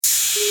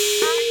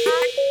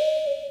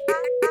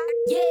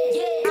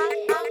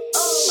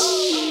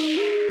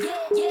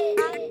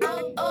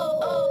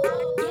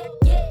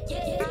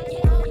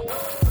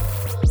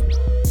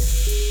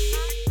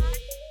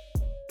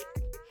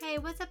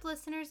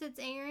listeners, it's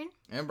Aaron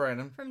and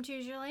Brandon from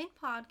Choose Your Lane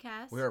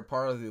podcast. We are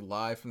part of the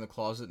Live from the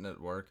Closet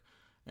network,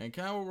 and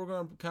kind of what we're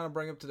going to kind of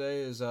bring up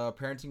today is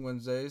Parenting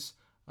Wednesdays.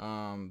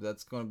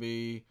 That's going to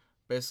be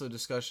basically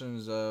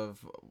discussions of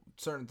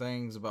certain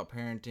things about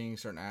parenting,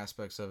 certain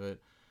aspects of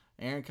it.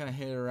 Aaron kind of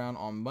hit it around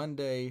on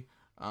Monday,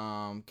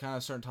 kind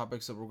of certain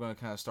topics that we're going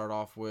to kind of start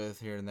off with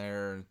here and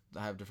there, and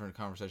have different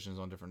conversations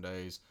on different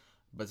days.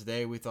 But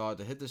today we thought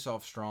to hit this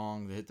off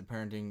strong, to hit the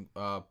parenting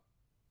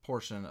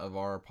portion of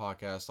our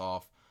podcast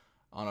off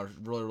on a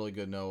really, really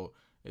good note,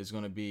 is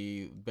going to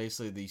be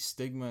basically the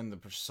stigma and the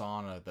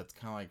persona that's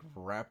kind of like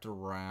wrapped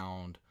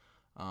around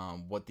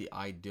what the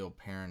ideal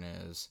parent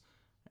is.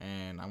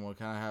 And I'm going to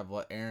kind of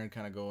let Aaron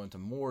kind of go into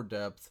more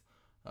depth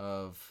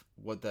of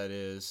what that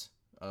is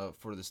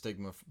for the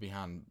stigma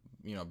behind,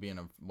 being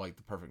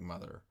the perfect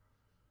mother.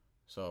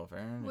 So if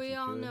Aaron, we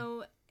all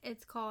know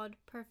it's called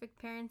perfect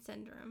parent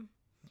syndrome.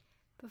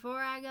 Before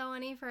I go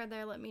any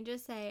further, let me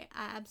just say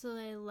I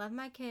absolutely love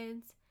my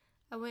kids.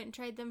 I wouldn't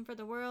trade them for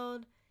the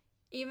world,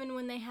 even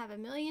when they have a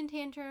million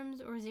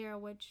tantrums or zero,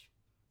 which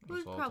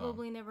would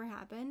probably never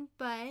happen.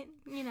 But,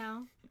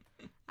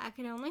 I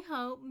can only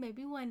hope,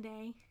 maybe one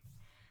day.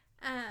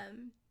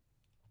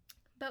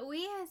 But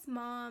we as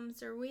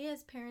moms, or we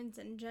as parents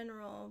in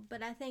general,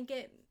 but I think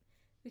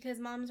because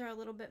moms are a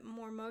little bit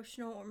more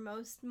emotional, or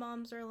most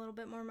moms are a little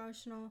bit more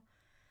emotional,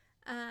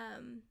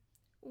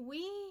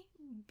 we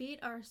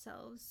beat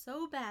ourselves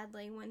so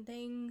badly when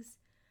things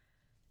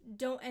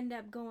don't end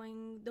up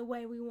going the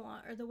way we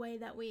want or the way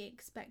that we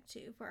expect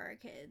to for our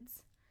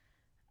kids.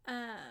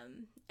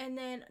 And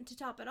then to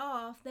top it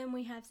off, then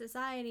we have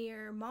society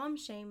or mom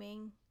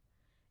shaming,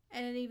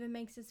 and it even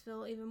makes us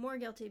feel even more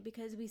guilty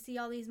because we see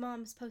all these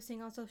moms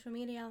posting on social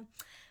media,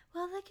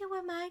 well, look at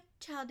what my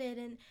child did,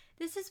 and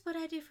this is what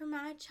I do for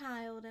my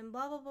child, and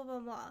blah, blah, blah, blah,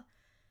 blah.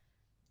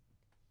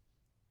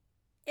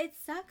 It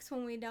sucks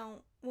when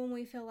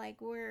we feel like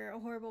we're a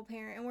horrible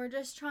parent and we're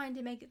just trying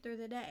to make it through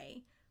the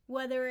day.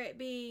 Whether it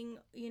being,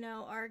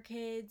 our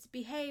kids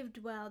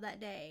behaved well that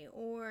day,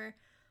 or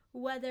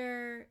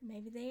whether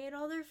maybe they ate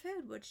all their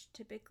food, which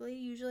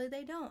usually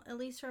they don't. At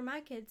least for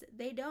my kids,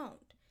 they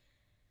don't.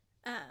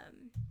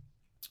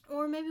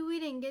 Or maybe we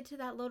didn't get to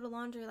that load of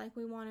laundry like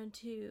we wanted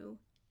to.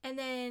 And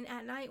then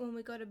at night when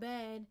we go to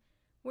bed,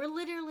 we're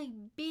literally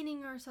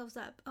beating ourselves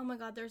up. Oh my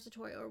God, there's a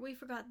toy, or we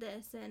forgot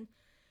this. And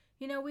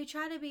we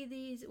try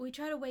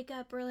to wake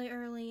up really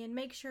early and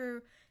make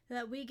sure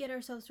that we get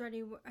ourselves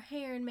ready,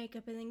 hair and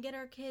makeup, and then get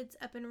our kids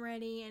up and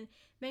ready and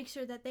make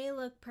sure that they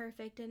look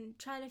perfect and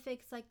try to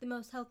fix the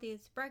most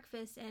healthiest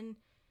breakfast. And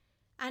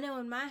I know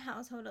in my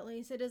household, at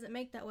least, it doesn't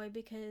make that way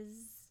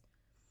because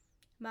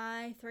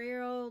my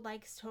 3-year-old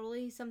likes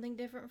totally something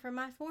different from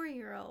my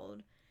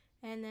 4-year-old.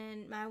 And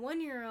then my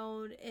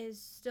 1-year-old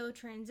is still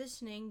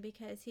transitioning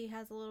because he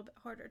has a little bit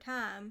harder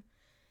time.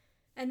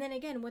 And then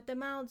again, with the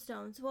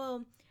milestones,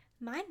 well,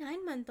 my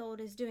 9-month-old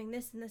is doing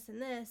this and this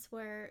and this,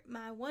 where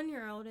my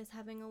 1-year-old is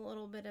having a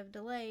little bit of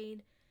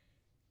delayed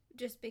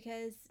just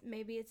because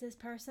maybe it's his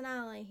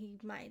personality. He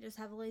might just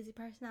have a lazy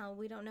personality.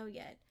 We don't know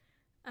yet.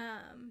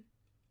 And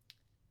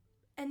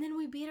then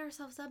we beat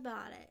ourselves up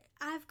about it.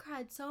 I've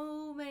cried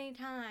so many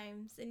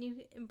times,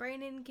 and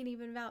Brandon can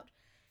even vouch,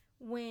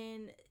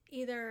 when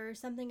either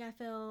something I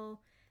feel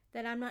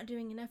that I'm not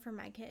doing enough for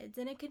my kids,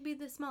 and it could be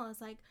the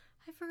smallest,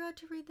 I forgot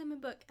to read them a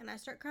book, and I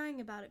start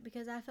crying about it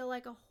because I feel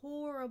like a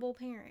horrible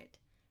parent,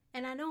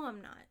 and I know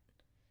I'm not.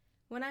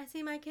 When I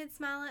see my kids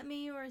smile at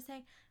me or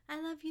say, I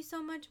love you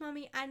so much,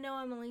 Mommy, I know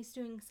I'm at least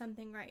doing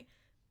something right.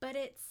 But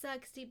it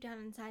sucks deep down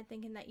inside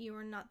thinking that you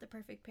are not the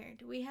perfect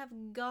parent. We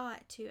have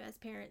got to, as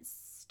parents,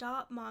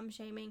 stop mom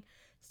shaming,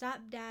 stop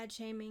dad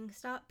shaming,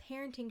 stop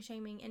parenting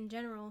shaming in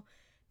general,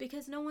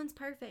 because no one's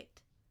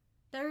perfect.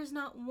 There is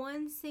not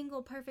one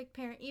single perfect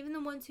parent, even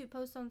the ones who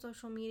post on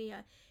social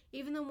media,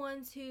 even the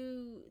ones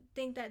who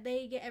think that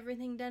they get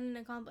everything done and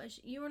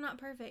accomplished. You are not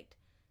perfect.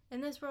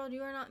 In this world,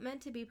 you are not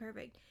meant to be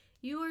perfect.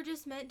 You are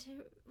just meant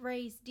to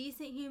raise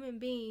decent human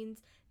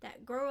beings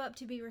that grow up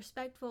to be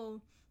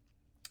respectful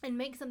and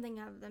make something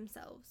out of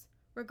themselves,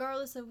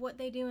 regardless of what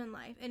they do in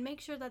life, and make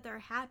sure that they're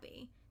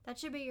happy. That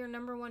should be your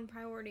number one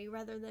priority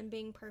rather than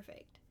being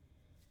perfect.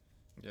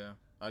 Yeah,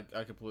 I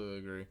completely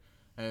agree.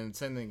 And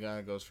same thing kind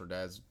of goes for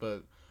dads,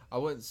 but I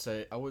would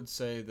say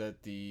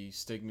that the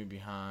stigma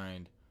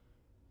behind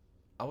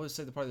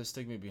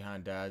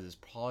dads is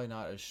probably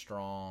not as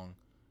strong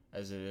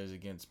as it is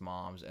against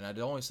moms. And I'd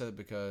only say that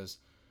because,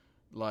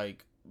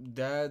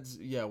 dads,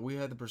 yeah, we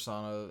had the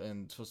persona,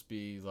 and it's supposed to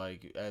be,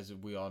 as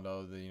we all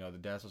know, the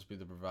dad's supposed to be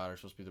the provider,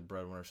 supposed to be the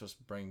breadwinner, supposed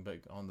to bring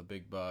on the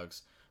big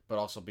bucks, but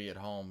also be at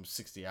home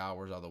 60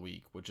 hours out of the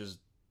week, which is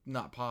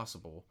not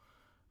possible.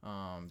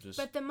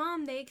 But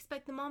they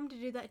expect the mom to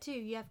do that too.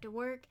 You have to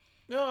work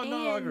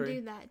I agree.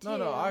 do that too.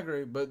 I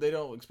agree, but they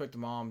don't expect the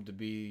mom to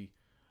be.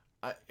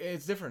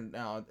 It's different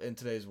now in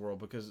today's world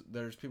because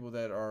there's people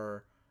that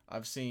are.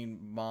 I've seen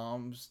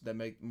moms that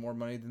make more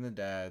money than the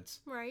dads.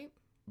 Right.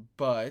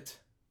 But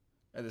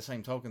at the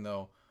same token,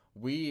 though,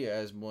 we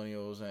as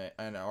millennials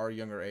and our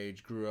younger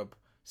age grew up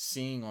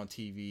seeing on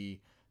TV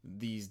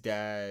these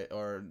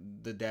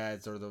the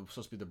dads are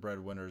supposed to be the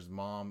breadwinners.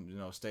 Mom,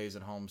 stays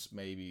at home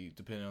maybe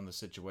depending on the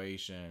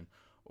situation,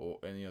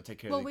 and take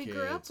care of the we kids.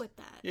 grew up with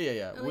that.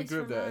 Yeah. At We least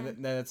grew up for that, mine.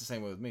 and that's the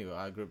same way with me.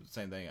 I grew up with the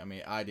same thing. I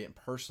mean, I didn't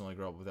personally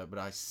grow up with that, but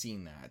I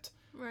seen that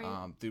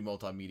Right. through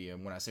multimedia.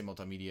 And when I say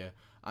multimedia,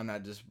 I'm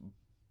not just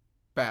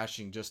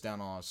bashing just down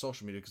on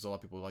social media because a lot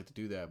of people like to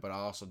do that, but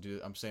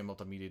I'm saying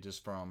multimedia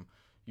just from,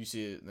 you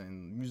see it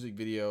in music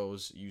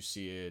videos, you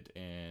see it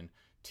in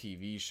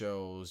TV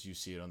shows, you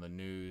see it on the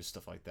news,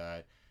 stuff like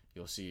that.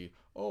 You'll see,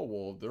 oh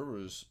well, there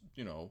was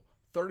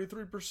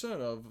 33%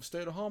 of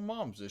stay-at-home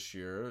moms this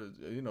year,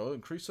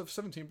 increase of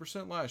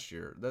 17% last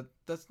year.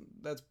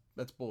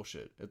 That's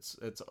bullshit.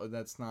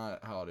 That's not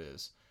how it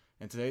is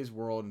in today's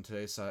world, in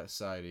today's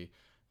society,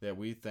 that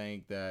we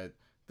think that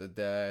the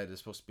dad is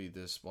supposed to be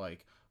this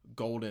like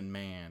golden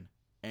man,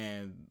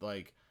 and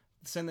like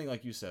same thing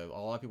like you said, a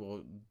lot of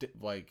people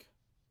like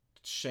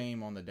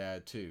shame on the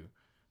dad too,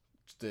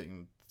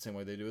 the same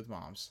way they do with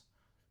moms.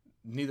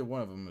 Neither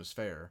one of them is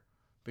fair,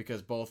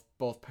 because both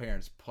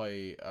parents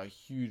play a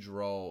huge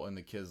role in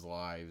the kids'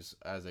 lives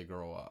as they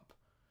grow up.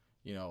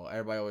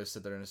 Everybody always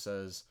sit there and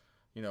says,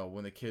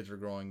 when the kids are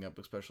growing up,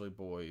 especially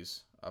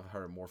boys, I've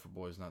heard it more for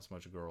boys, not so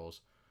much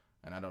girls,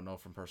 and I don't know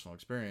from personal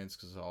experience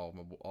because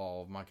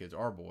all of my kids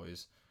are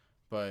boys,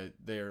 but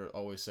they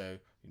always say,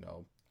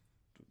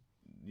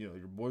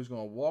 your boy's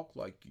gonna walk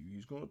like you,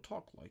 he's gonna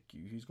talk like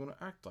you, he's gonna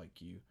act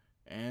like you.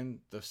 And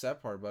the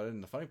sad part about it,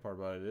 and the funny part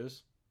about it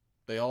is,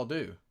 they all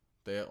do.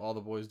 All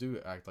the boys do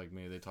act like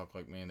me, they talk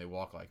like me, and they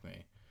walk like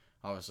me.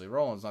 Obviously,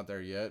 Roland's not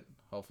there yet.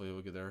 Hopefully,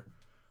 he'll get there.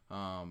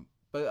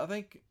 But I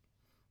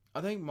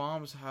think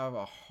moms have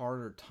a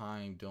harder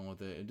time dealing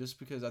with it, and just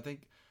because I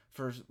think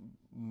for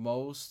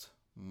most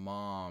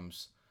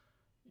moms,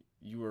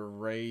 you were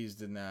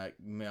raised in that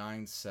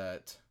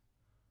mindset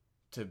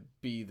to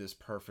be this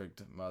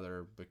perfect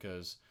mother,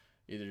 because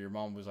either your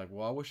mom was like,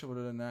 well, I wish I would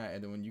have done that,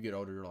 and then when you get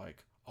older, you're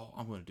like, oh,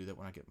 I'm going to do that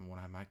when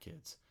I have my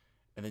kids,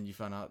 and then you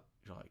find out,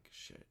 you're like,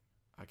 shit,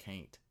 I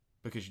can't,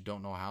 because you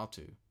don't know how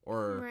to,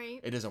 or Right.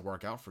 it doesn't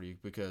work out for you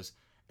because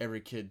every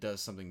kid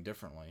does something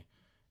differently,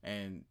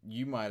 and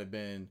you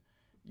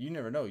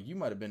never know, you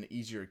might have been an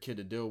easier kid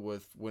to deal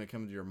with when it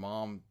comes to your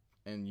mom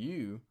and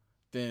you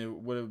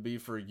than what it would be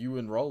for you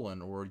and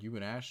Roland, or you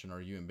and Ashton, or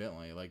you and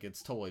Bentley. Like,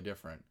 it's totally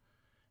different.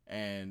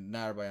 And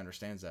not everybody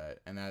understands that.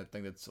 And I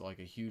think that's like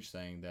a huge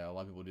thing that a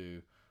lot of people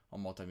do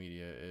on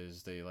multimedia,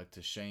 is they like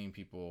to shame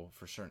people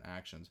for certain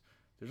actions.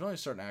 There's only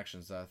certain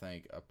actions that I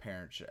think a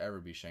parent should ever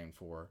be shamed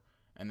for,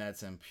 and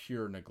that's in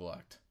pure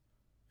neglect.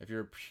 If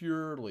you're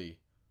purely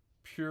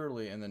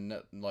in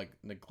the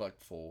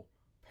neglectful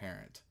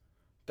parent,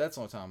 that's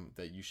the only time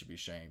that you should be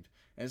shamed.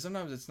 And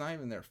sometimes it's not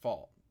even their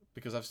fault,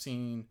 because I've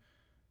seen,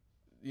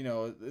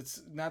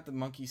 it's not the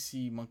monkey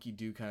see, monkey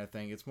do kind of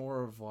thing. It's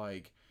more of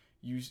like,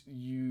 you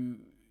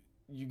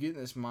get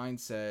in this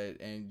mindset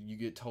and you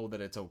get told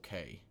that it's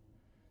okay,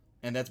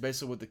 and that's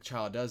basically what the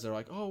child does. They're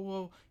like,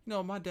 oh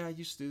well, my dad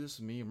used to do this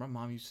with me, or my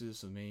mom used to do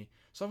this with me,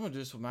 so I'm gonna do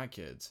this with my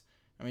kids.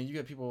 I mean, you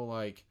get people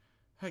like,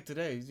 heck,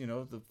 today,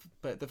 the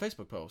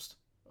Facebook post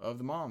of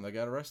the mom that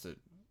got arrested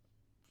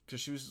because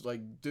she was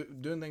like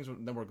doing things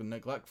that were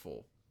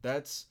neglectful.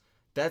 That's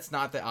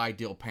not the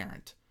ideal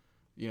parent.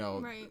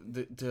 Right.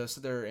 To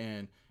sit there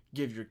and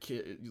give your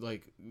kid,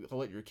 like,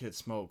 let your kid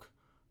smoke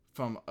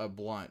from a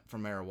blunt,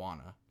 from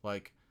marijuana,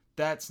 like,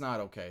 that's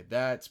not okay.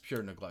 That's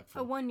pure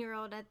neglectful. A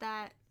 1-year-old at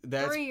that.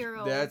 That's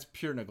 3-year-old. That's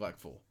pure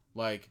neglectful.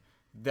 Like,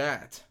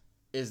 that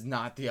is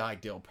not the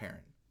ideal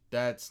parent.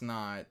 That's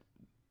not,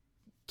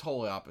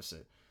 totally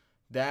opposite.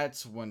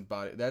 That's when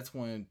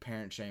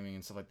parent shaming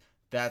and stuff like,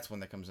 that's when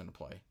that comes into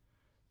play.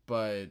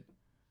 But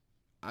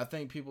I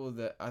think people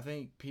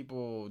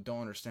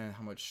don't understand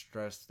how much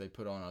stress they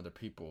put on other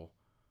people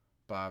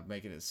by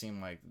making it seem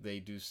like they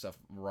do stuff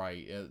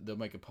right. They'll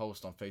make a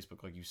post on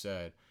Facebook, like you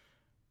said,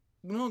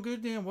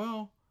 good damn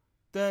well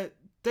that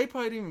they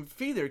probably didn't even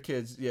feed their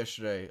kids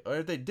yesterday, or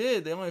if they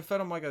did, they only fed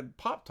them like a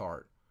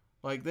Pop-Tart.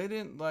 Like, they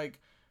didn't, like,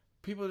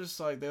 people just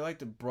like, they like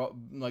to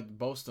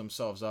boast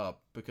themselves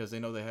up because they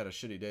know they had a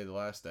shitty day the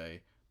last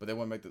day, but they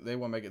want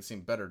to make it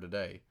seem better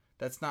today.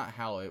 That's not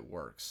how it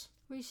works.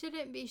 We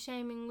shouldn't be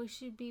shaming. We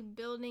should be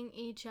building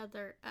each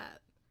other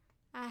up.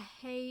 I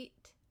hate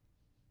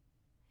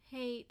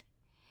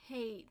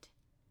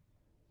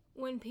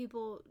when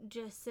people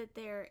just sit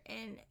there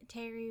and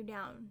tear you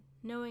down,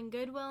 knowing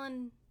good well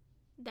and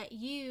that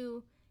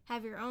you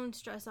have your own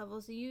stress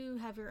levels, you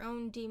have your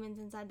own demons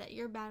inside that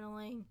you're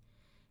battling,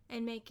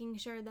 and making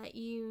sure that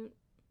you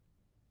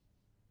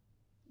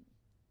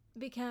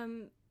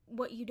become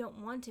what you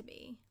don't want to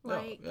be.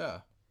 Like, yeah.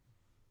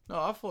 No,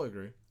 I fully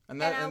agree.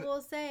 And I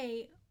will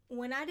say,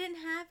 when I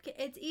didn't have kids,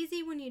 it's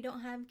easy when you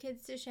don't have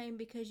kids to shame,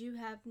 because you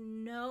have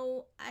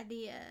no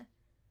idea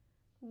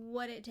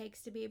what it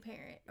takes to be a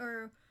parent,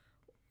 or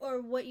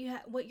what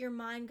your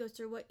mind goes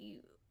through,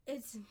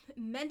 it's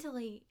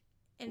mentally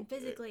and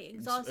physically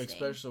exhausting.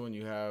 Especially when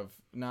you have,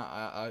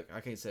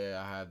 I can't say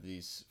I have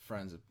these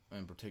friends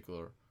in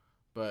particular,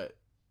 but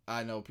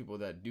I know people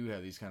that do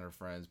have these kind of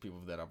friends,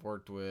 people that I've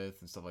worked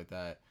with and stuff like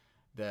that,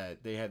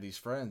 that they have these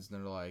friends and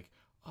they're like,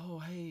 oh,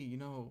 hey, you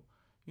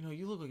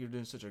look like you're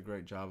doing such a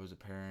great job as a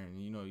parent,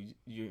 and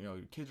your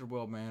kids are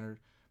well mannered,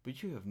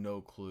 but you have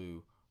no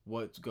clue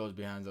what goes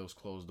behind those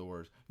closed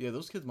doors. Yeah,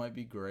 those kids might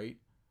be great,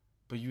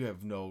 but you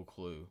have no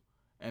clue.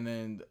 And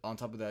then on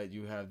top of that,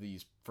 you have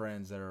these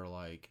friends that are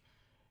like,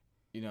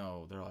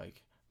 they're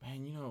like,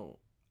 man,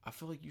 I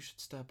feel like you should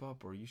step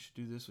up or you should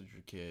do this with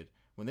your kid.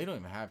 When they don't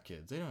even have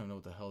kids, they don't even know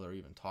what the hell they're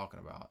even talking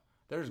about.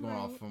 They're just going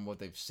off from what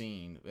they've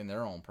seen in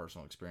their own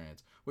personal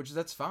experience, which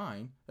that's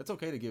fine. That's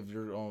okay to give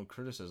your own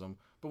criticism,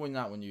 but when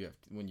you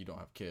don't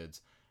have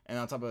kids. And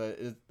on top of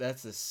that,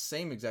 that's the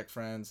same exact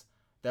friends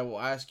that will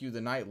ask you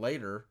the night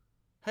later,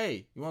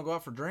 "Hey, you want to go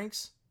out for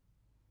drinks?"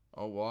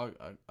 Oh well,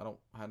 I don't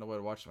have no way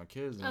to watch my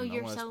kids. And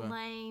you're so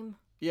lame.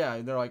 Yeah,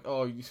 and they're like,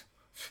 "Oh,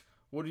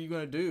 what are you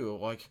gonna do?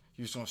 Like,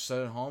 you're just gonna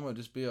sit at home and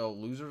just be a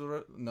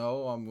loser?"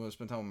 No, I'm gonna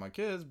spend time with my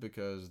kids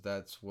because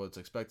that's what's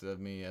expected of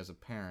me as a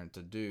parent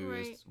to do.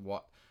 Right. Is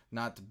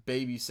not to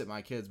babysit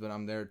my kids, but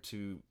I'm there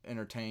to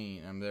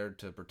entertain. I'm there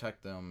to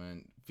protect them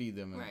and feed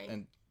them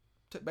and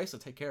to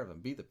basically take care of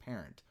them. Be the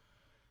parent.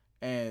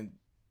 And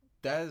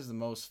that is the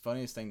most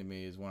funniest thing to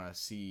me is when I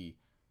see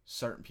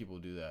certain people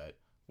do that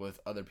with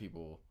other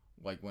people,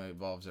 like when it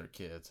involves their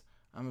kids.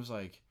 I'm just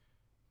like,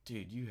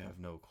 dude, you have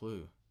no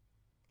clue.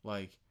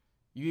 Like,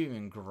 you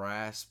even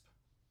grasp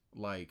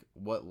like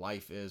what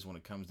life is when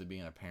it comes to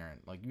being a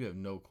parent. Like, you have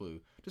no clue.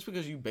 Just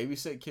because you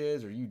babysit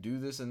kids or you do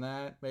this and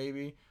that,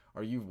 maybe,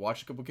 or you've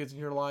watched a couple kids in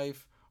your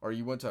life, or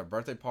you went to a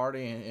birthday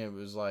party and it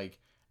was like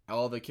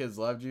all the kids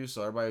loved you,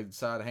 so everybody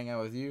decided to hang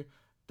out with you.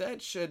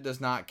 That shit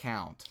does not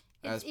count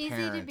as parenting. It's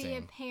easy to be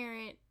a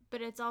parent,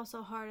 but it's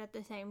also hard at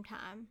the same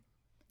time.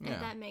 If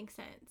that makes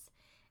sense.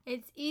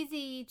 It's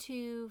easy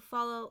to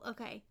follow,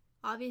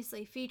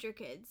 obviously feed your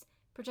kids,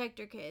 protect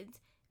your kids,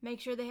 make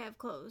sure they have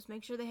clothes,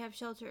 make sure they have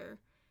shelter,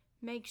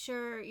 make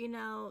sure,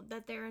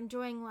 that they're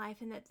enjoying life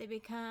and that they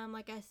become,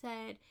 like I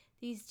said,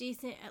 these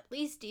at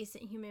least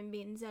decent human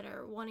beings that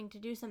are wanting to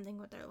do something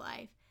with their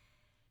life.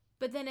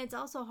 But then it's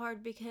also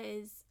hard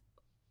because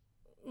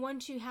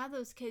once you have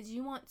those kids,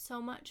 you want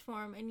so much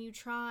for them and you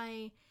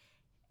try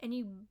and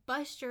you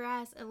bust your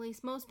ass, at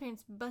least most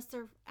parents bust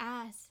their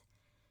ass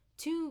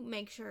to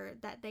make sure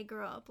that they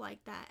grow up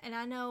like that. And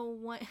I know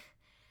what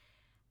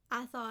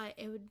I thought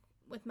it would,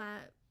 with my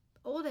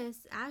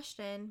oldest,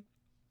 Ashton,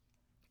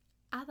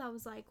 I thought it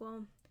was like,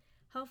 well,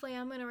 hopefully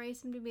I'm going to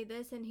raise him to be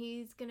this and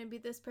he's going to be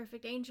this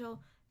perfect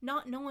angel,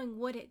 not knowing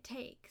what it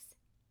takes.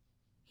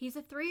 He's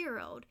a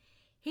 3-year-old.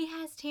 He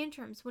has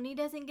tantrums. When he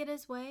doesn't get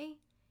his way,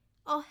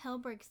 all hell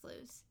breaks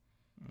loose.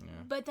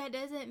 Yeah. But that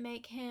doesn't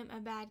make him a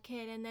bad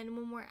kid. And then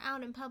when we're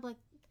out in public,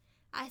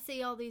 I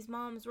see all these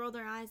moms roll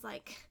their eyes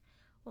like,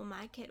 well,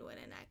 my kid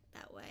wouldn't act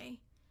that way.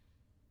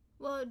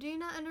 Well, do you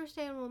not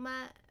understand? Well,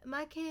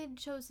 my kid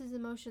shows his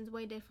emotions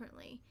way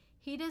differently.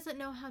 He doesn't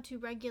know how to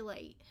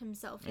regulate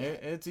himself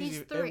yet. It's easy.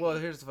 He's 3. Well,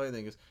 here's the funny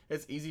thing is,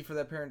 it's easy for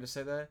that parent to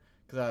say that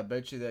because I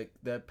bet you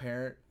that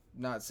parent,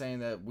 not saying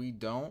that we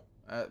don't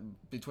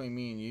between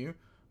me and you,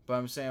 but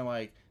I'm saying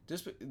like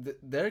just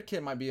their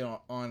kid might be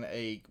on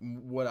a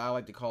what I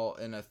like to call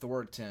an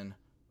authoritarian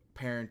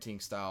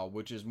parenting style,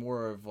 which is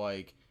more of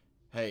like,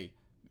 hey,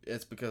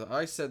 it's because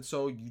I said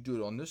so. You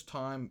do it on this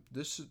time.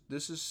 This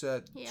is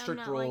set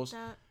strict rules.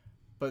 Like that.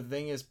 But the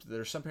thing is,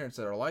 there's some parents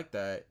that are like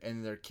that,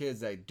 and their kids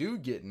that do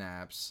get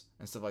naps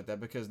and stuff like that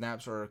because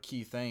naps are a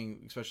key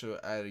thing, especially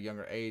at a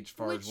younger age.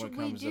 As when it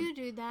comes we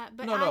do that,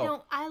 but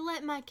don't. I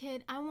let my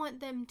kid. I want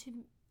them to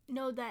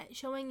know that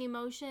showing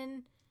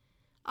emotion.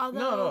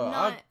 Although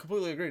I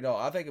completely agree. No,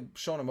 I think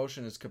showing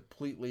emotion is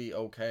completely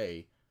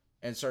okay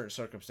in certain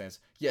circumstances.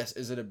 Yes,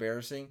 is it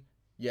embarrassing?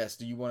 Yes.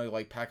 Do you want to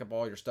like pack up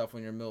all your stuff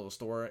when you're in the middle of the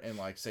store and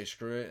like say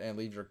screw it and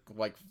leave your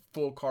like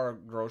full car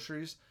of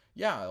groceries?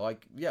 Yeah,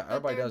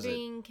 everybody does it. They're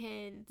being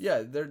kids.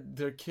 Yeah,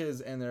 they're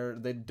kids and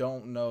they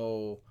don't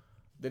know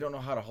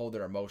how to hold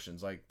their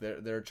emotions. Like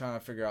they're trying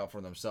to figure out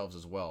for themselves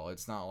as well.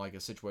 It's not like a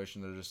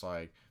situation they're just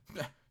like,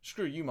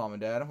 screw you, mom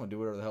and dad. I'm gonna do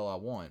whatever the hell I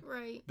want.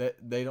 Right.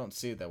 They don't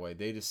see it that way.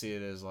 They just see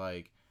it as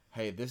like,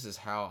 hey, this is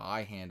how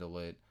I handle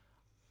it.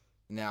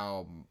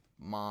 Now,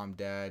 mom,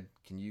 dad,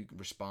 can you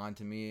respond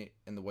to me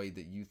in the way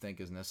that you think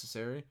is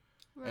necessary?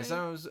 Right. And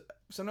sometimes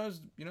some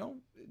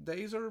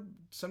days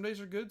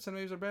are good, some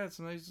days are bad.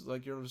 Some days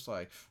like you're just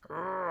like,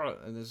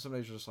 and then some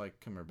days you're just like,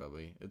 come here,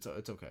 baby, it's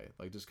okay.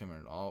 Like just come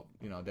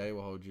here. Daddy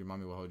will hold you,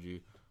 mommy will hold you.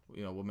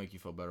 We'll make you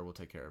feel better. We'll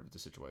take care of the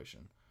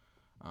situation.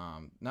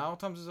 Now,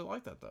 times is it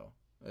like that though?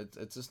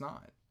 It's just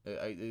not.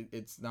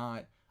 It's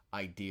not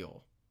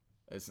ideal.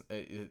 It's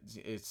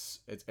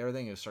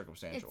everything is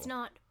circumstantial. It's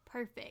not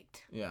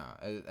perfect. Yeah,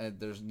 and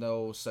there's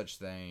no such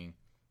thing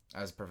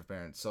as a perfect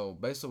parent. So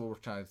basically what we're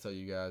trying to tell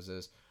you guys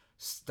is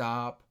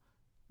stop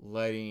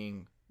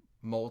letting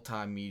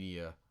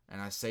multimedia,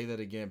 and I say that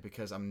again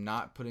because I'm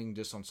not putting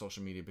this on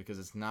social media because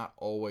it's not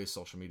always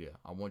social media.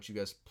 I want you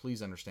guys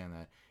please understand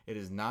that. It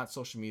is not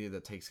social media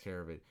that takes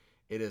care of it.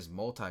 It is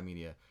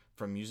multimedia,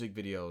 from music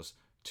videos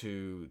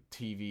to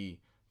TV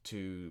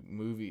to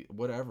movie,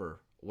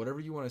 whatever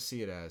you want to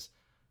see it as,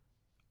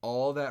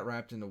 all that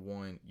wrapped into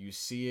one. You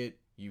see it,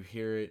 you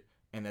hear it,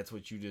 and that's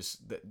what you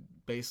just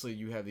basically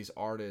you have these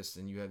artists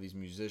and you have these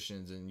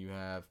musicians and you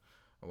have,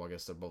 well, I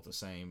guess they're both the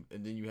same,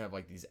 and then you have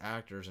like these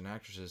actors and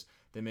actresses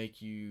that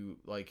make you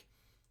like.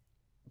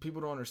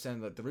 People don't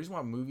understand that the reason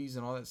why movies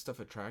and all that stuff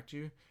attract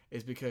you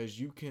is because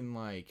you can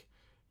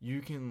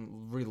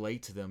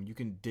relate to them, you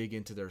can dig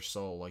into their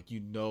soul, like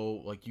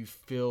like you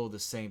feel the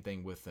same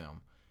thing with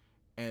them.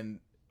 And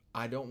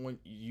I don't want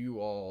you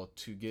all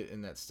to get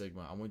in that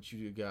stigma. I want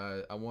you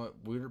guys,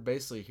 we're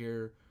basically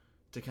here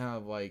to kind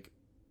of like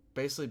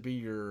basically be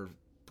your,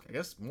 I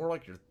guess more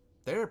like your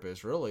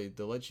therapist, really,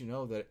 to let you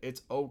know that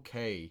it's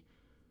okay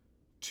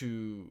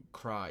to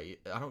cry.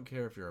 I don't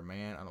care if you're a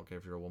man, I don't care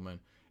if you're a woman.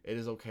 It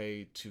is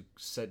okay to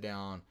sit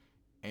down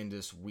and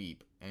just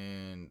weep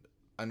and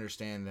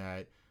understand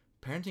that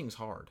parenting is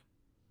hard.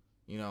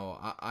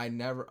 I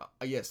never,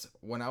 yes,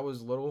 when I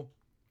was little,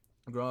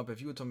 growing up,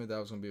 if you would tell me that I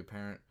was going to be a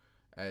parent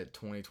at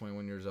 20,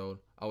 21 years old,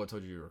 I would have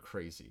told you were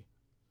crazy.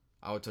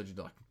 I would have told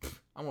you, like,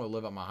 I'm going to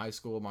live out my high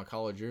school, my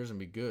college years and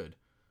be good.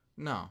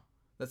 No,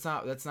 that's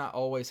not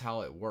always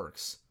how it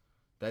works.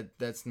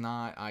 That's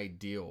not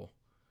ideal.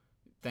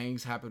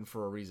 Things happen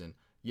for a reason.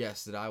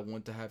 Yes, did I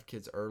want to have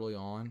kids early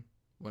on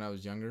when I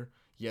was younger?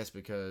 Yes,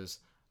 because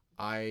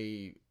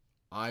I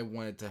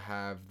wanted to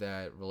have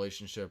that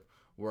relationship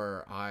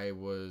where I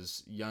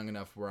was young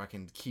enough where I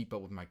can keep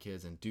up with my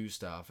kids and do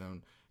stuff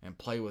and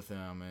play with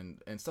them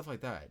and stuff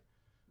like that.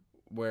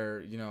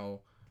 Where,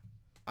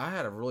 I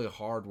had a really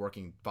hard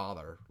working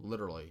father,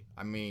 literally.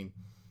 I mean,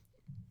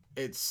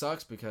 it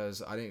sucks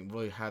because I didn't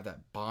really have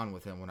that bond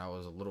with him when I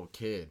was a little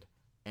kid.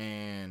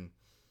 And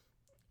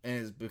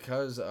it's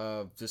because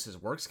of just his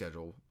work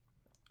schedule.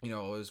 It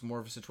was more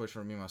of a situation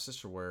for me and my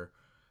sister where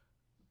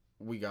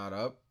we got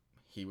up,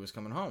 he was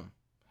coming home.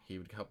 He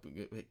would help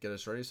get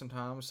us ready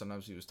sometimes.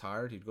 Sometimes he was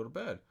tired, he'd go to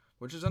bed,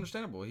 which is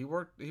understandable. He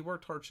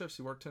worked hard shifts.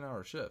 He worked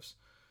 10-hour shifts.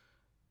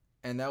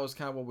 And that was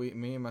kind of what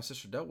me and my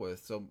sister dealt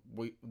with. So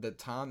the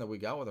time that we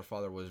got with our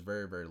father was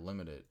very, very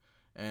limited.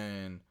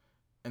 And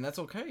that's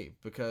okay,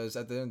 because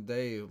at the end of the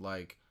day,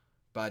 like,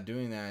 by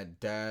doing that,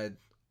 Dad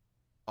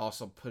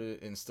also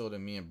instilled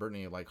in me and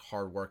Brittany like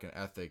hard work and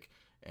ethic,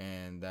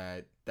 and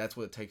that's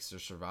what it takes to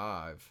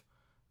survive.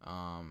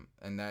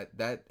 And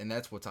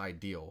that's what's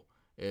ideal,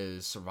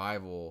 is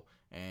survival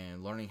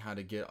and learning how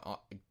to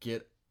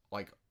get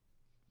like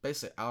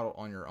basically out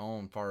on your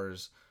own, as far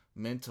as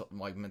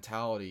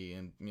mentality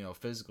and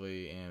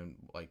physically and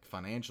like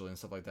financially and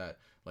stuff like that.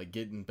 Like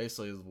getting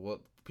basically what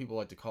people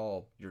like to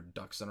call your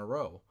ducks in a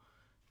row.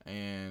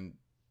 And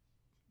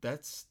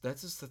that's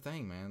just the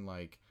thing, man.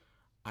 Like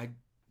I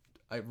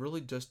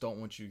really just don't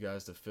want you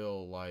guys to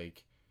feel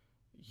like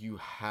you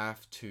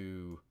have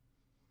to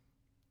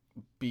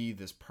be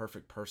this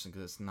perfect person,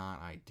 because it's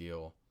not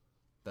ideal.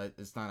 That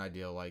it's not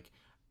ideal. Like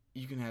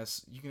you can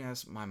ask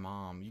my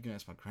mom, you can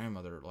ask my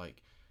grandmother,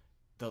 like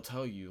they'll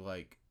tell you,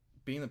 like,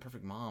 being the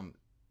perfect mom,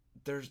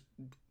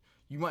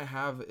 you might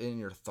have in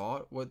your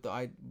thought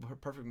that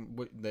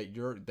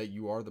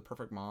you are the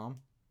perfect mom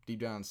deep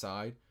down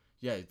inside.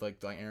 Yeah,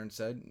 like Aaron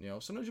said,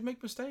 sometimes you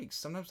make mistakes.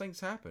 Sometimes things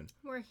happen.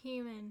 We're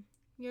human.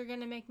 You're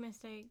gonna make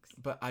mistakes.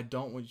 But I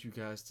don't want you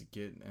guys to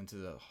get into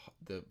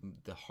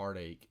the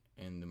heartache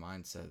and the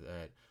mindset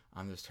that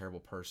I'm this terrible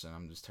person,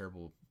 I'm this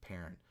terrible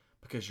parent,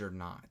 because you're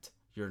not.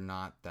 You're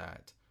not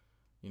that.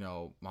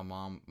 My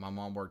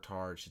mom worked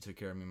hard. She took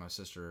care of me and my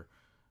sister.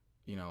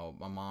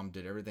 My mom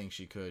did everything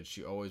she could.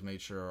 She always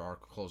made sure our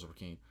clothes were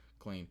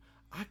clean.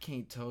 I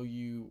can't tell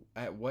you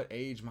at what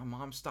age my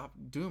mom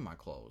stopped doing my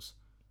clothes.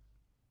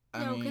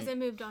 No, because it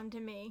moved on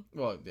to me.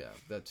 Well, yeah,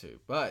 that too.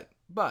 But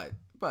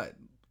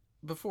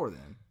before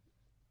then,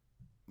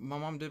 my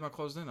mom did my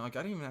clothes then. Like,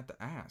 I didn't even have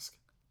to ask.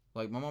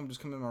 Like, my mom just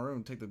come in my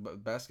room, take the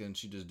basket, and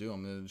she just do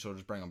them, and then she'll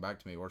just bring them back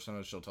to me. Or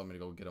sometimes she'll tell me to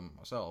go get them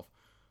myself.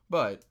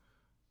 But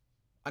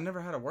I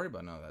never had to worry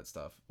about none of that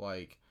stuff.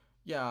 Like,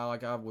 yeah,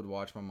 like I would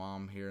watch my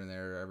mom here and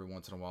there every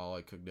once in a while,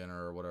 like cook dinner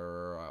or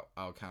whatever.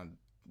 I'll kind of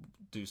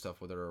do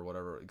stuff with her or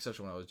whatever.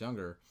 Especially when I was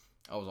younger,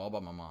 I was all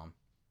about my mom.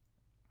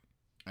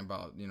 And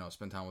about,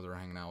 spend time with her,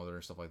 hanging out with her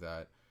and stuff like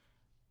that.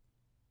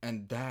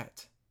 And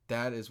that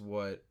is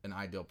what an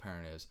ideal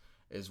parent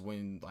is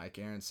when, like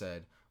Aaron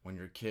said, when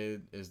your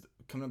kid is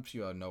coming up to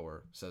you out of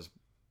nowhere, says,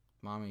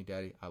 "Mommy,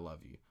 Daddy, I love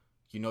you."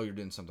 You're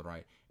doing something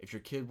right. If your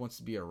kid wants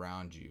to be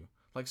around you,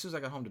 like as soon as I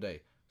got home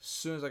today, as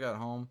soon as I got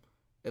home,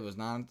 it was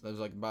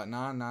like about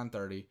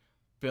 9:30.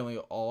 Finally,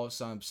 all of a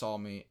sudden saw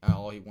me, and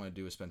all he wanted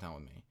to do was spend time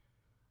with me.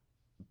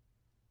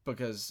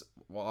 Because,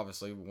 well,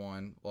 obviously,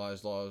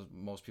 as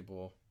most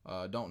people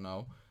don't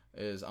know,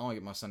 is I only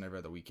get my son every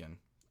other weekend.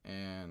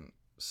 And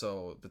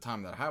so the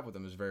time that I have with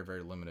him is very,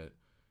 very limited.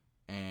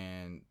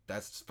 And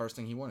that's the first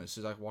thing he wanted. As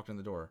soon as I walked in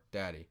the door,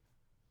 "Daddy."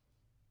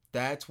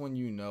 That's when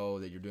you know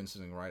that you're doing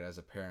something right as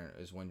a parent,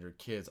 is when your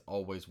kids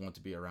always want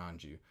to be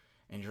around you.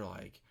 And you're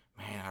like,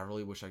 man, I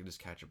really wish I could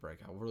just catch a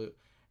break. And the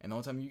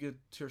only time you get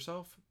to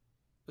yourself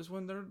is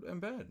when they're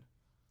in bed.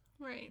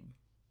 Right.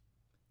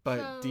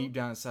 But deep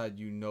down inside,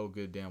 you know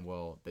good damn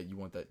well that you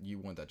want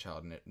that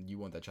child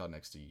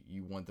next to you.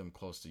 You want them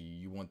close to you.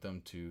 You want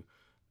them to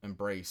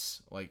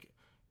embrace like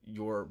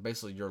your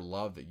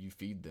love that you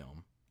feed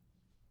them.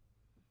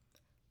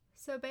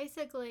 So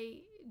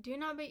basically, do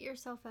not beat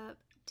yourself up.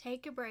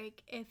 Take a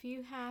break. If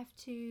you have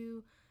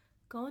to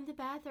go in the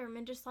bathroom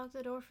and just lock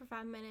the door for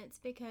 5 minutes,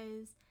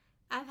 because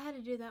I've had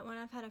to do that when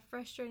I've had a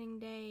frustrating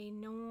day.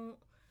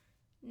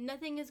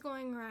 Nothing is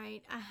going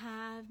right. I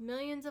have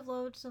millions of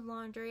loads of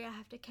laundry. I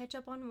have to catch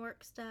up on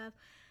work stuff.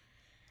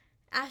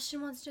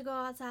 Ashton wants to go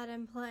outside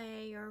and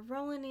play, or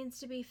Roland needs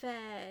to be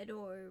fed,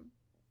 or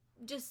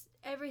just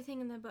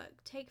everything in the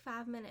book. Take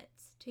 5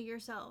 minutes to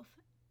yourself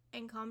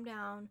and calm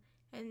down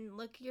and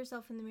look at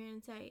yourself in the mirror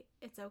and say,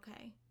 it's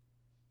okay.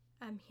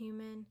 I'm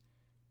human.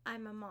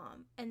 I'm a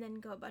mom. And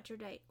then go about your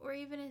day. Or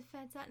even if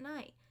it's at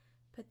night,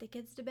 put the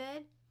kids to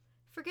bed.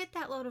 Forget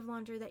that load of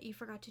laundry that you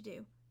forgot to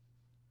do.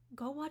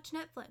 Go watch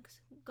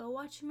Netflix. Go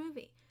watch a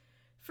movie.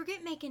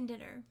 Forget making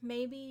dinner.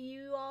 Maybe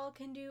you all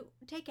can do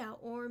takeout,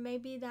 or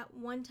maybe that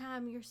one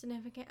time your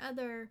significant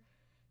other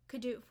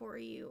could do it for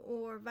you,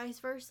 or vice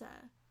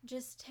versa.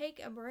 Just take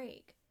a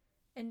break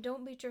and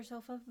don't beat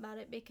yourself up about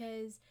it,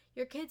 because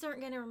your kids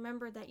aren't going to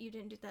remember that you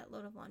didn't do that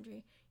load of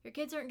laundry. Your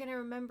kids aren't going to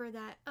remember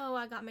that, oh,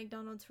 I got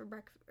McDonald's for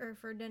breakfast or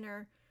for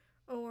dinner,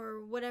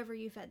 or whatever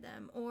you fed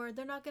them. Or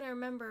they're not going to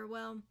remember,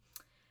 well,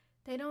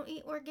 they don't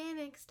eat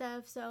organic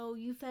stuff, so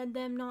you fed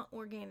them not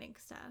organic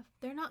stuff.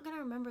 They're not going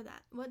to remember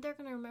that. What they're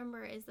going to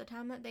remember is the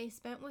time that they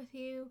spent with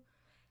you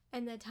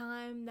and the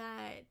time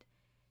that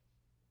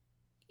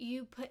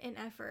you put in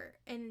effort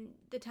and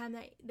the time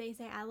that they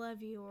say, I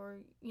love you, or,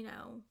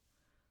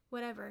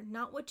 whatever.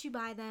 Not what you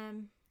buy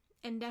them,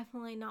 and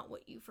definitely not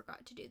what you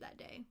forgot to do that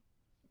day.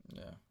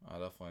 Yeah, I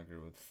definitely agree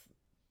with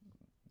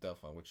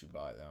what you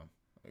buy them.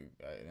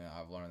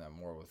 I've learned that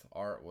more with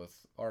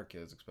our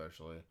kids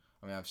especially.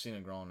 I mean, I've seen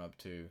it growing up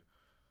too,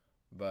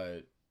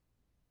 but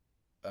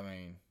I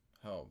mean,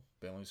 hell,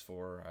 Bentley's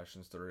 4,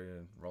 Ashton's 3,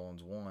 and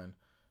Roland's 1,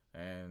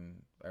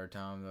 and every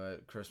time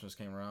that Christmas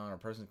came around or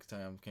President's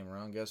time came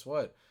around, guess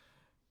what?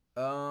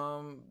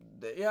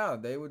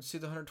 They would see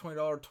the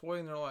 $120 toy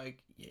and they're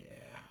like, yeah,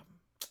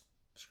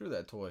 screw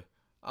that toy.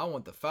 I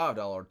want the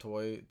 $5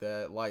 toy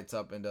that lights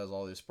up and does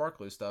all this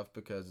sparkly stuff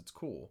because it's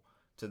cool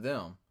to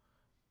them.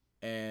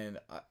 And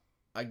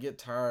I get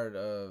tired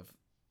of,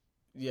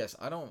 yes,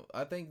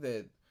 I think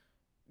that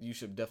you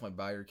should definitely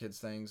buy your kids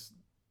things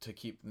to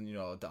keep,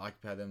 to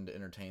occupy them, to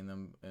entertain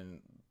them,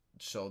 and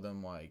show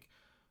them, like,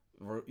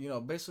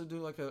 basically do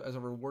like as a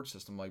reward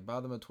system. Like, buy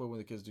them a toy when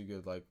the kids do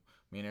good. Like,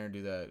 me and Aaron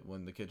do that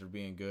when the kids are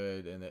being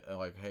good, and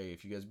like, hey,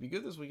 if you guys be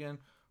good this weekend,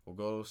 we'll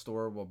go to the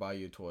store, we'll buy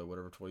you a toy,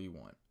 whatever toy you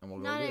want, and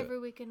we'll go do it. Not every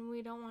weekend,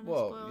 we don't want to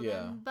spoil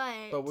them,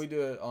 but we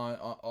do it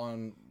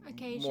on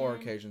more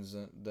occasions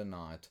than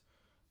not.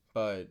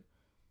 But,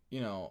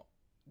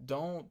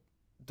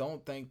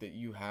 don't think that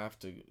you have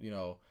to,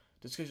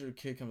 just because your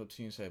kid comes up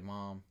to you and say,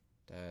 Mom,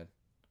 Dad,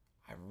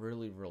 I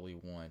really, really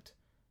want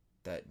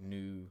that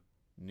new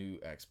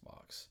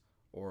Xbox,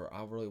 or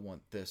I really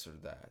want this or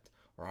that,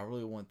 or I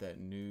really want that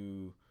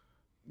new,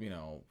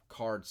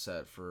 card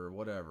set for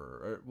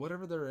whatever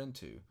they're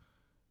into.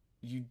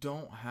 You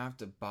don't have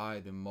to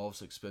buy the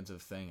most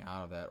expensive thing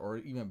out of that, or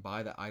even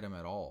buy the item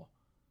at all.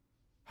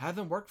 Have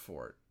them work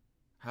for it.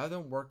 Have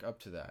them work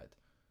up to that.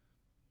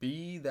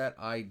 Be that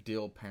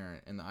ideal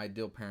parent, and the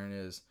ideal parent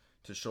is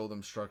to show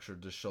them structure,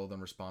 to show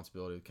them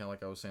responsibility. Kind of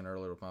like I was saying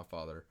earlier with my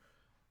father.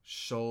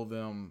 Show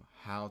them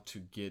how to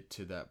get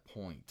to that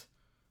point.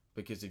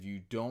 Because if you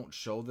don't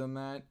show them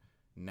that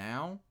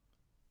now,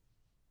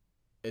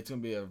 it's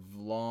going to be a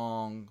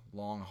long,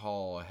 long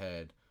haul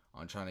ahead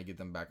on trying to get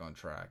them back on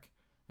track.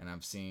 And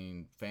I've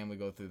seen family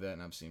go through that,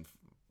 and I've seen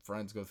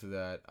friends go through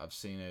that. I've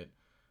seen it,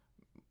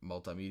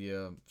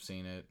 multimedia,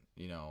 seen it.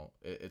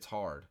 It's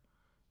hard.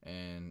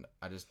 And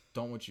I just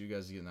don't want you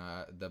guys to get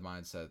in the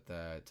mindset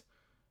that,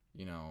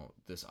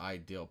 this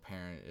ideal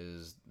parent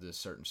is this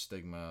certain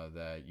stigma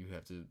that you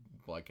have to,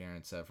 like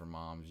Aaron said, for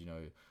moms,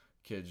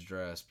 kids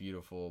dress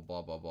beautiful,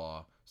 blah, blah,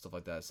 blah, stuff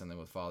like that. Same thing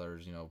with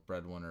fathers,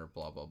 breadwinner,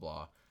 blah, blah,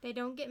 blah. They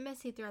don't get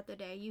messy throughout the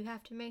day. You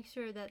have to make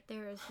sure that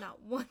there is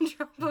not one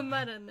drop of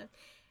mud on them.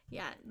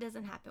 Yeah, it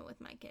doesn't happen with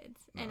my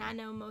kids. No. And I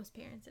know most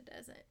parents it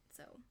doesn't,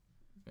 so.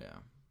 Yeah,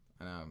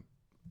 and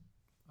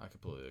I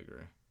completely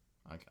agree.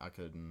 I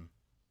couldn't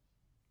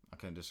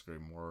disagree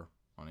more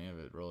on any of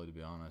it, really, to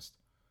be honest.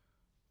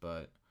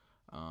 But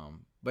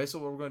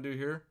basically what we're going to do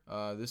here,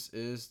 this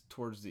is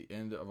towards the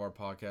end of our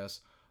podcast.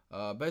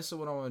 Basically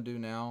what I want to do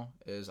now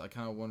is I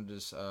kind of want to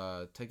just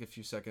take a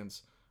few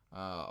seconds.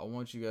 I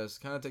want you guys to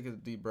kind of take a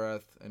deep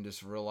breath and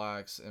just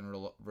relax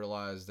and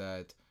realize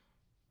that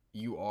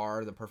you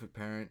are the perfect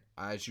parent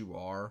as you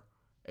are.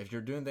 If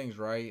you're doing things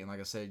right, and like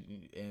I said,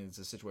 and it's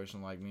a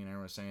situation like me and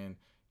Aaron were saying,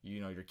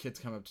 your kids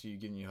come up to you,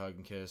 giving you a hug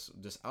and kiss,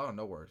 just out of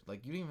nowhere.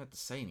 Like, you didn't even have to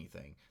say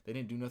anything. They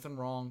didn't do nothing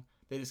wrong.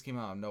 They just came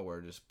out of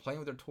nowhere, just playing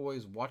with their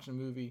toys, watching a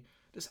movie,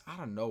 just out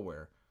of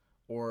nowhere.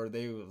 Or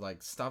they,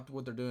 like, stopped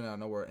what they're doing out of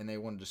nowhere, and they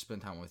wanted to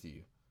spend time with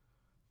you.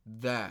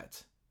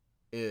 That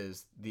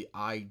is the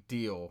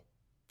ideal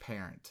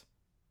parent.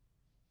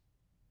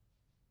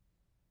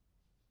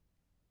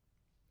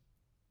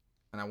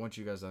 And I want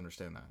you guys to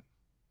understand that.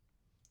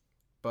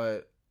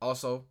 But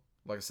also,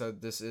 like I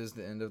said, this is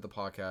the end of the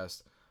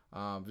podcast.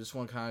 Just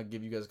want to kind of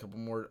give you guys a couple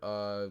more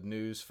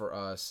news for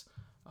us.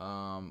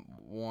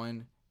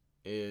 One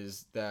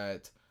is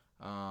that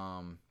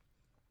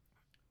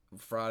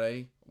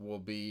Friday will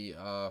be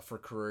for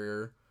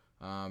career.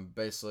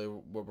 Basically,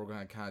 what we're going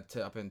to kind of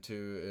tap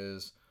into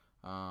is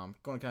going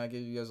to kind of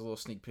give you guys a little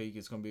sneak peek.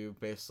 It's going to be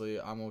basically,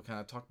 I'm going to kind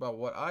of talk about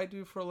what I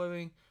do for a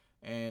living,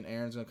 and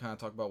Erin's going to kind of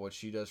talk about what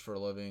she does for a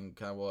living,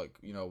 kind of like,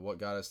 what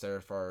got us there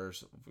as far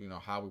as,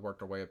 how we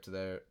worked our way up to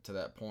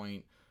that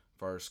point,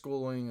 for our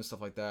schooling and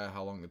stuff like that,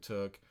 how long it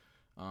took.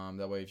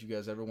 That way, if you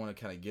guys ever want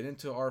to kind of get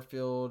into our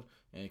field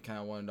and you kind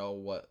of want to know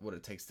what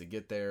it takes to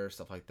get there,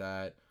 stuff like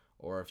that,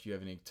 or if you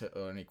have any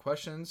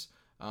questions,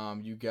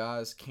 you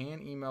guys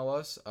can email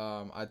us.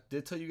 I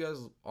did tell you guys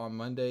on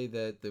Monday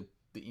that the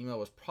email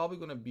was probably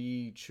going to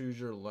be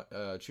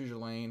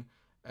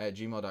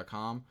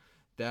chooseyourlane@gmail.com.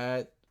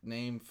 That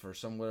name, for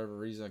some whatever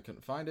reason I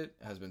couldn't find it,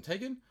 has been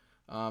taken.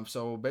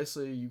 So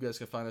basically, you guys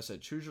can find us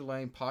at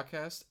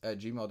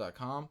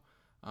chooseyourlanepodcast@gmail.com.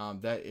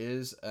 That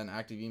is an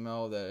active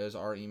email. That is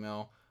our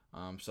email.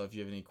 So if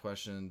you have any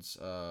questions,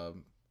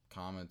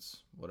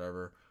 comments,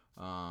 whatever,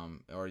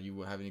 or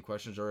you have any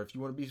questions, or if you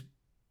want to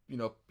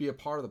be a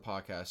part of the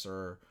podcast,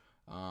 or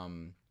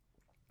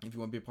if you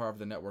want to be a part of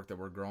the network that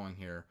we're growing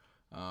here,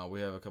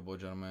 we have a couple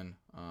of gentlemen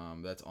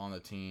that's on the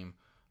team.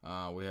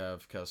 We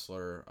have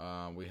Kessler,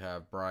 we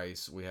have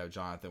Bryce, we have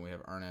Jonathan, we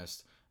have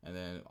Ernest, and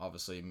then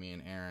obviously me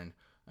and Aaron,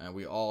 and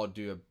we all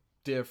do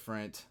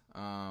different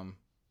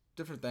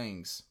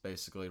things,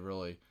 basically,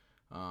 really,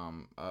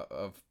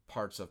 of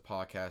parts of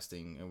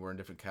podcasting, and we're in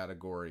different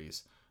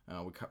categories.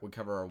 We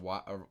cover a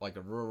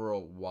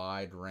real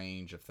wide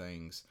range of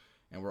things,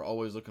 and we're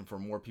always looking for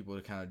more people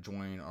to kind of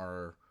join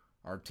our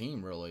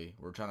team. Really,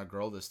 we're trying to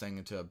grow this thing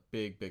into a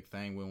big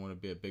thing. We want to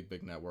be a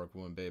big network. We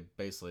want to be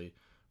basically,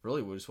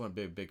 really, we just want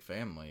to be a big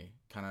family.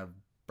 Kind of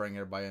bring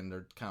everybody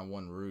under kind of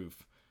one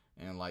roof,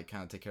 and like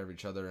kind of take care of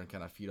each other and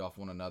kind of feed off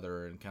one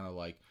another, and kind of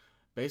like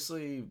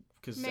basically,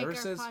 because ever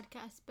since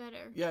podcast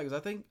better. Yeah, because I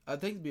think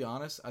to be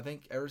honest, I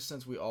think ever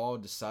since we all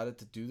decided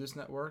to do this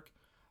network,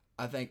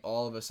 I think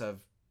all of us have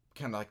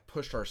kind of like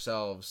pushed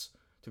ourselves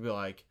to be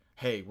like,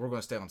 hey, we're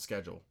going to stay on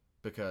schedule,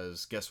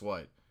 because guess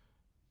what?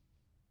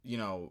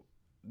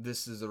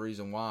 This is the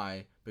reason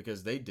why,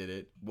 because they did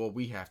it. Well,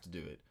 we have to do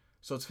it.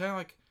 So it's kind of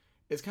like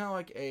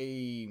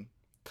a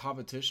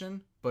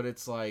competition, but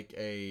it's like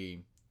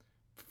I'm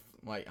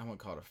gonna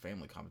call it a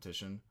family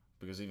competition,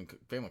 because even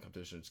family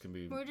competitions can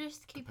be. We're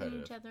just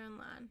keeping each other in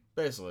line.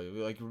 Basically,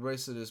 we're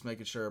basically just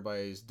making sure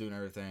everybody's doing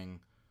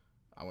everything.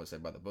 I wouldn't say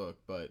by the book,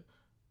 but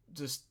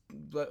just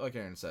like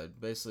Aaron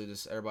said, basically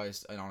just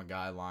everybody's on a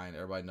guideline.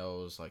 Everybody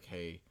knows, like,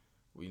 hey,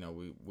 we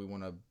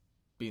want to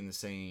be in the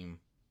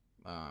same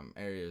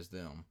area as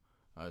them,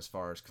 as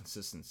far as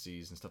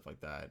consistencies and stuff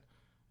like that.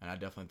 And I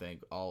definitely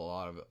think all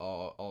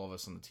of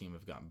us on the team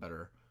have gotten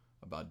better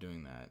about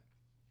doing that.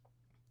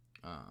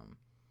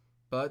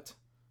 But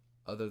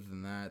other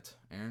than that,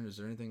 Aaron, is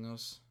there anything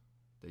else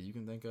that you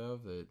can think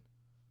of that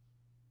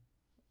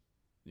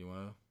you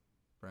want to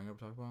bring up,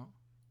 talk about?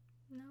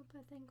 Nope,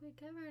 I think we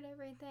covered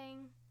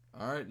everything.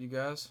 All right, you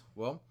guys.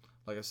 Well,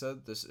 like I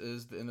said, this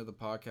is the end of the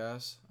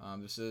podcast.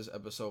 This is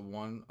episode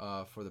 1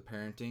 for the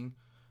parenting.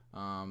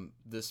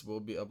 This will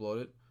be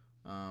uploaded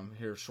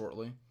here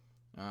shortly.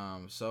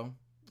 So,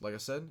 like I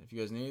said, if you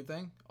guys need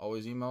anything,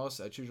 always email us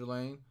at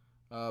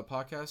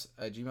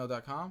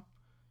chooseyourlanepodcast@gmail.com.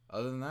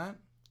 Other than that,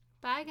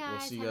 bye, guys.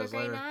 We'll see you Have guys a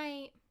great later.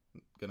 night.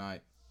 Good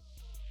night.